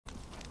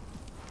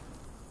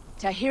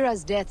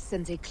Tahira's death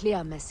sends a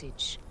clear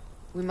message.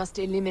 We must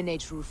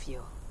eliminate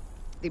Rufio.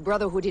 The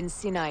Brotherhood in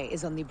Sinai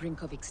is on the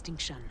brink of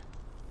extinction.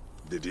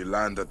 Did he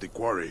land at the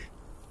quarry?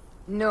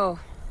 No,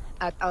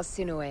 at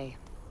Alcinoe.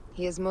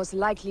 He is most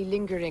likely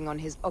lingering on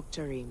his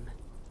octareme.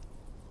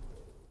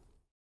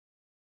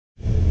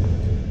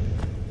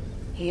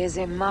 He is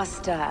a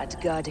master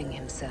at guarding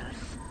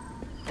himself,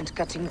 and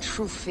cutting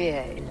true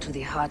fear into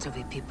the heart of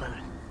a people.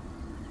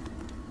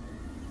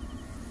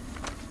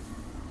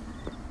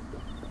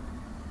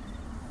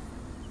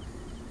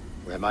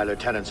 Where my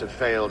lieutenants have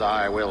failed,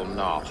 I will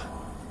not.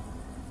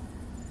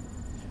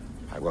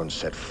 I won't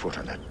set foot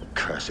on that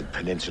cursed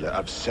peninsula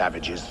of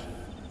savages.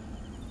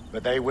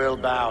 But they will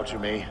bow to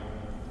me.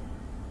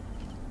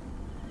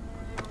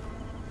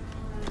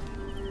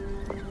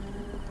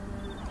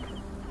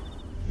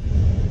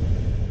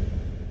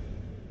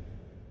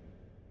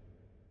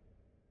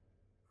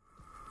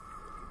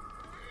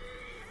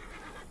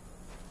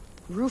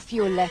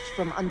 Rufio left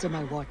from under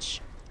my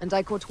watch, and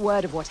I caught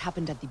word of what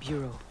happened at the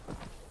Bureau.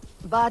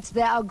 But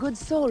there are good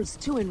souls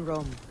too in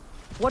Rome.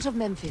 What of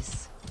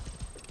Memphis?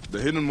 The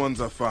hidden ones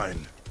are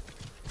fine.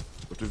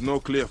 But with no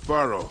clear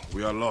pharaoh,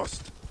 we are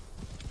lost.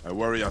 I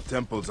worry our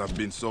temples have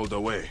been sold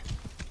away.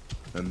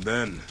 And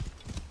then,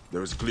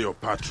 there is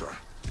Cleopatra.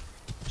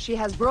 She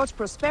has brought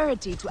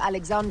prosperity to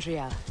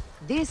Alexandria.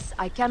 This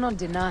I cannot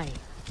deny.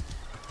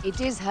 It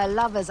is her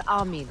lover's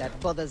army that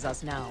bothers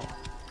us now.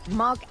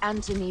 Mark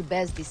Antony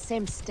bears the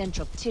same stench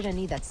of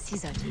tyranny that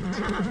Caesar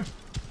did.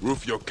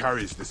 Rufio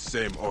carries the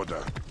same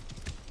order.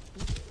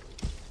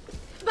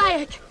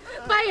 Bayek!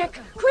 Bayek!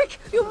 Quick!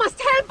 You must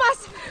help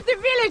us! The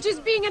village is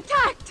being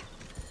attacked!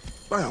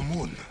 By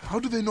Amun, how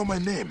do they know my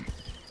name?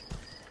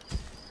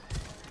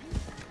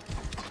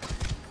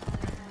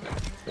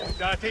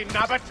 Dirty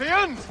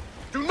Nabateans!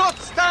 Do not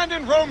stand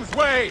in Rome's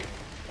way!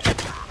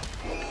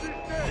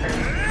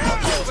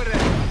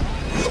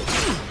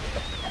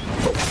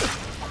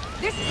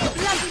 This is a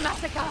bloody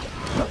massacre!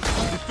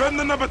 Defend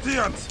the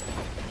Nabateans!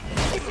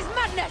 This is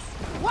madness!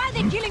 Why are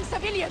they killing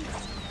civilians?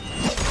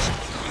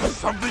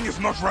 Something is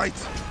not right.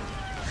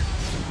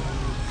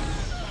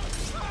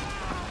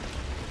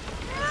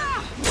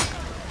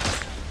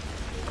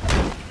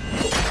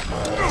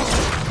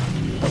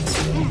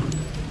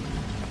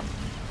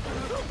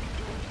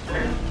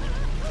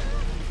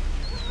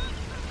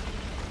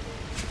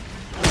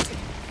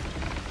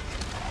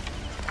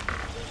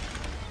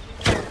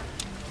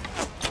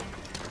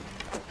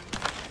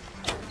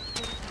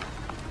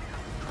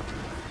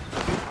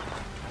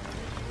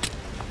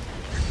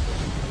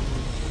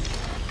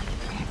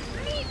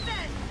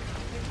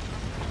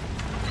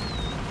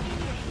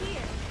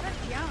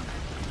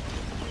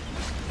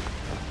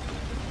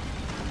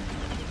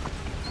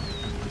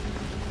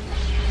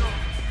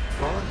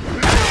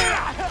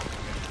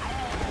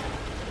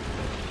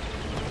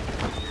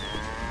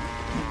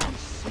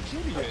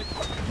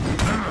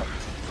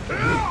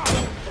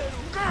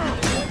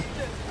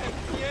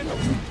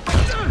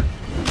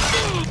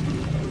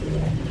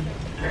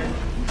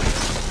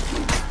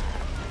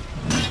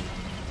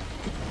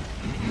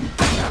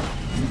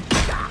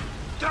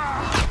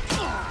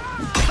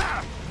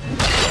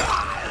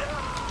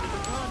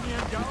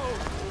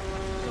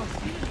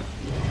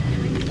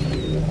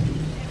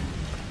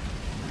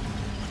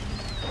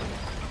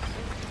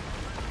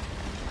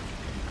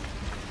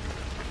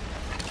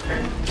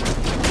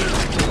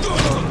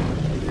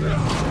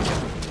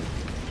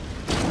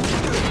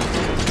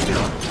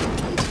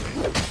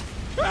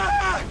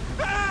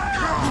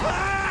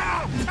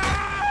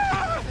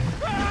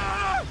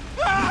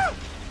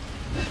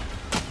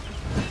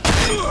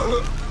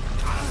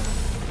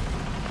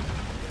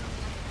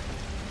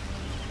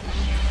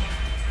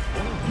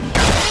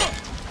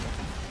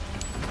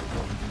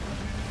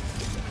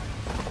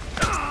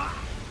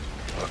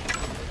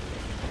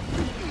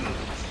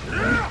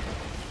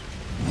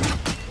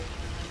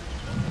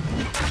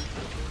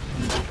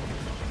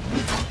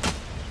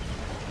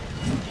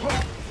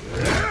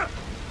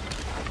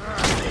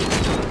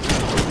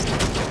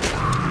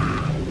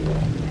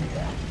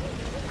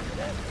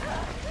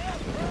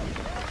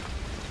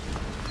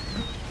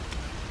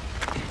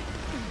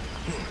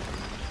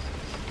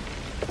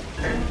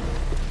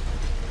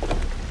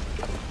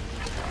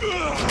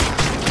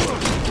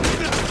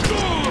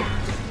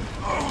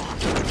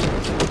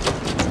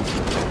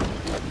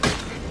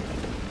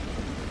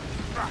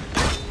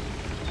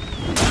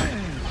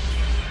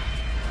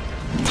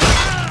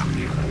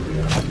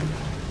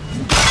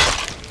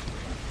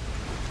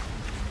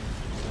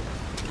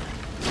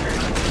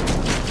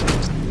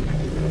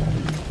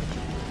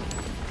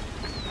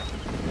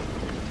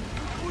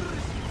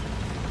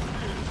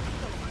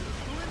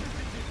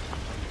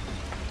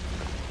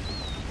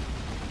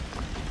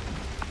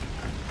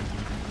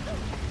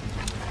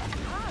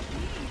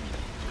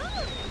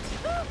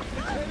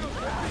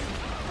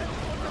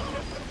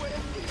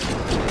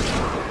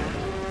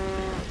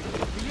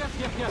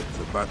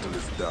 The battle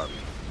is done.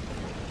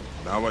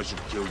 Now I should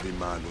kill the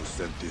man who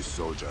sent these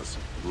soldiers,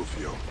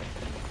 Rufio.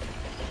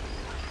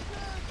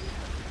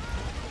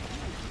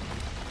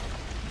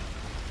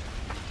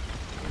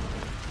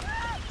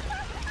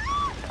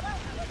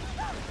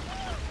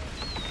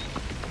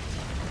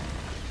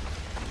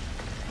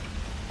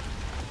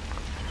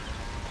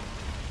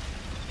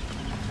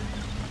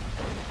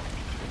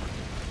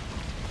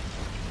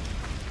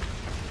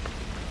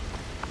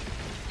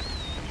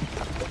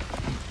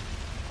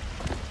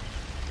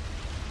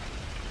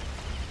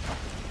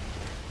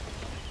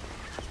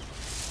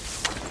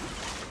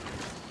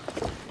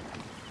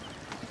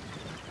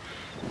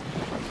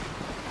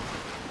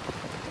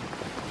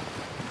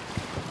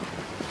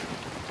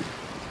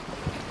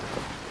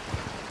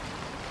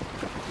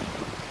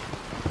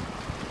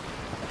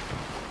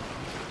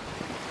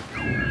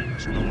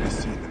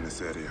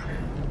 area.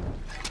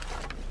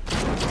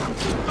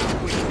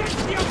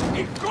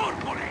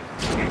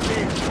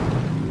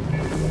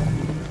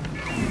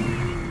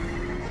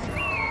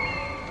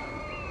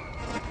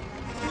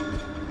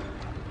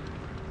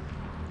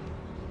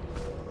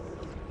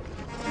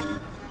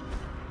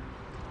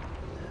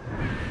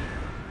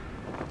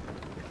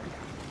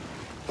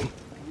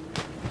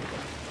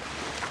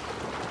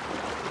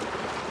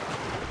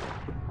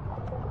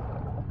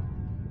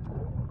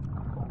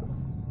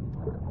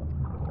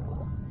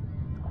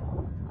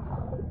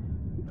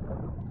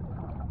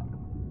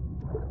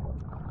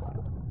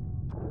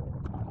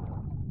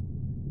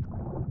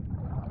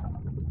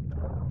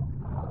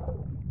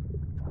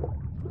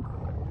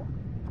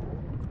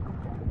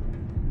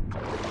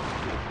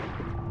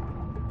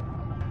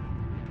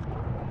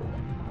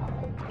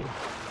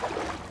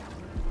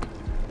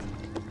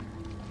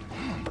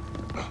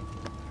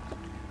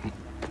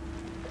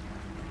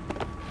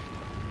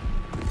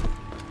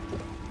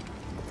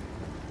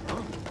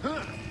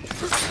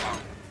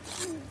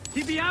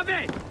 Ibi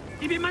ave!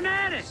 Ibi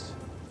manere!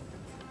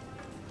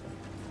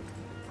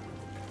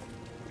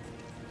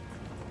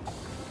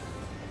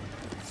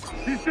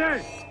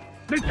 Siste!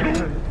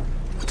 Nessuno!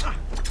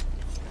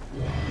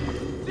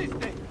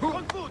 Siste!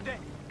 Confude!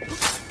 Ehi!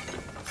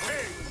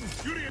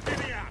 Giuri e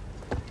Tenia!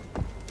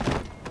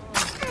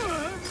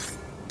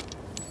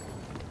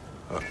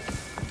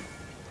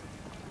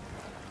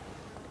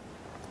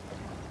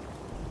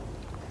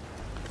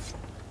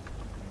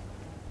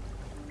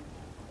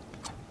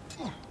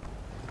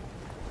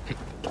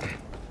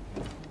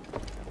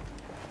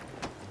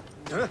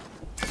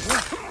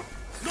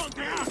 Non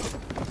te ha!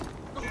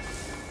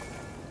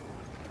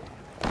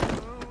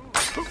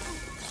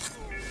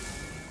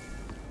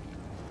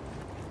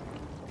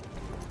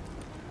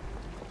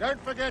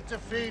 Don't forget to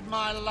feed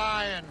my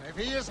lion. If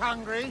he is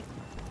hungry,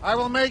 I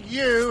will make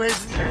you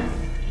his...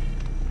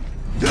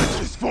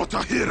 This is for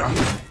Tahira!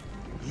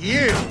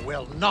 You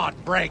will not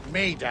break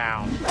me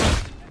down.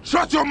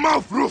 Shut your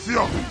mouth,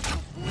 Rufio!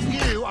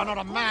 You are not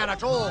a man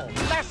at all,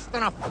 less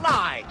than a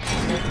fly.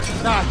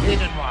 The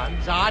hidden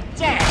ones are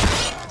dead.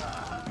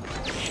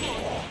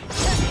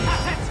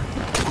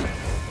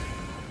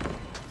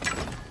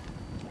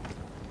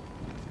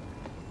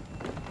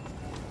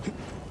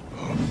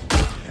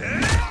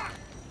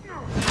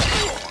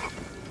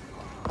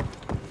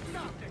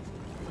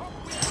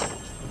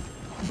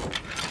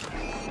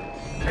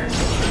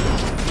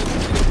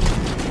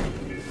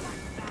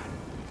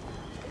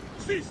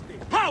 Siste!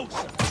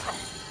 Pausa!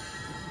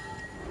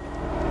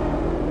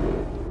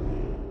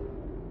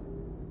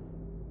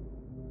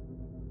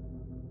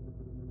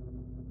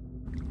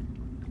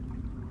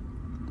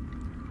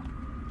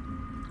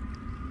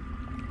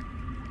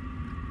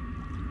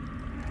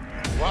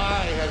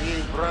 Why have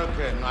you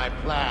broken my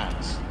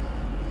plans?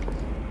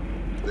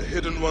 The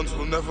Hidden Ones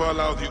will never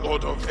allow the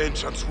Order of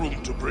Ancients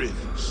room to breathe.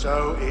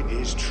 So it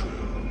is true.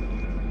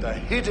 The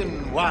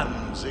Hidden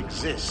Ones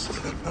exist.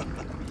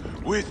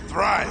 We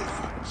thrive!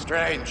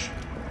 Strange.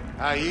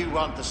 How you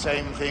want the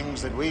same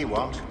things that we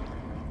want.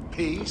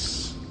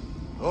 Peace,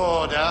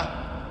 order,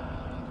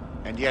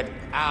 and yet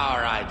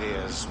our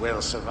ideas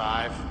will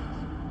survive.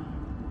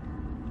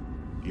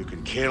 You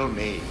can kill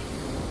me,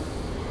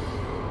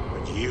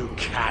 but you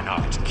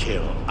cannot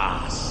kill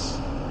us.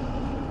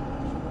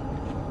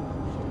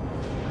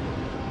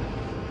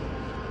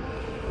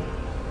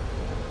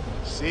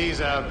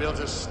 Caesar built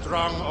a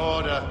strong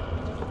order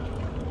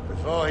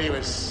before he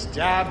was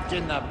stabbed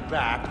in the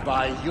back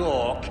by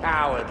your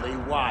cowardly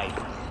wife.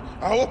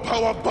 Our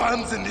power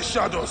burns in the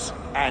shadows!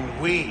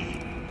 And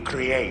we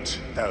create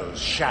those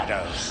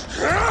shadows.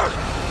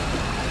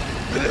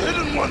 The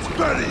Hidden Ones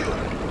bury you!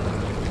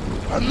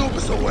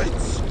 Anubis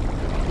awaits!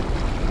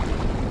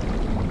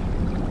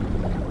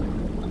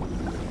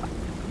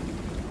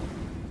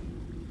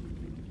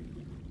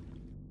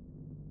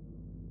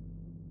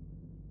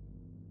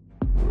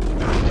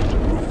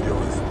 Rufio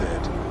is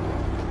dead.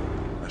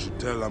 I should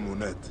tell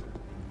Amunet.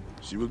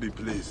 She will be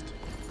pleased.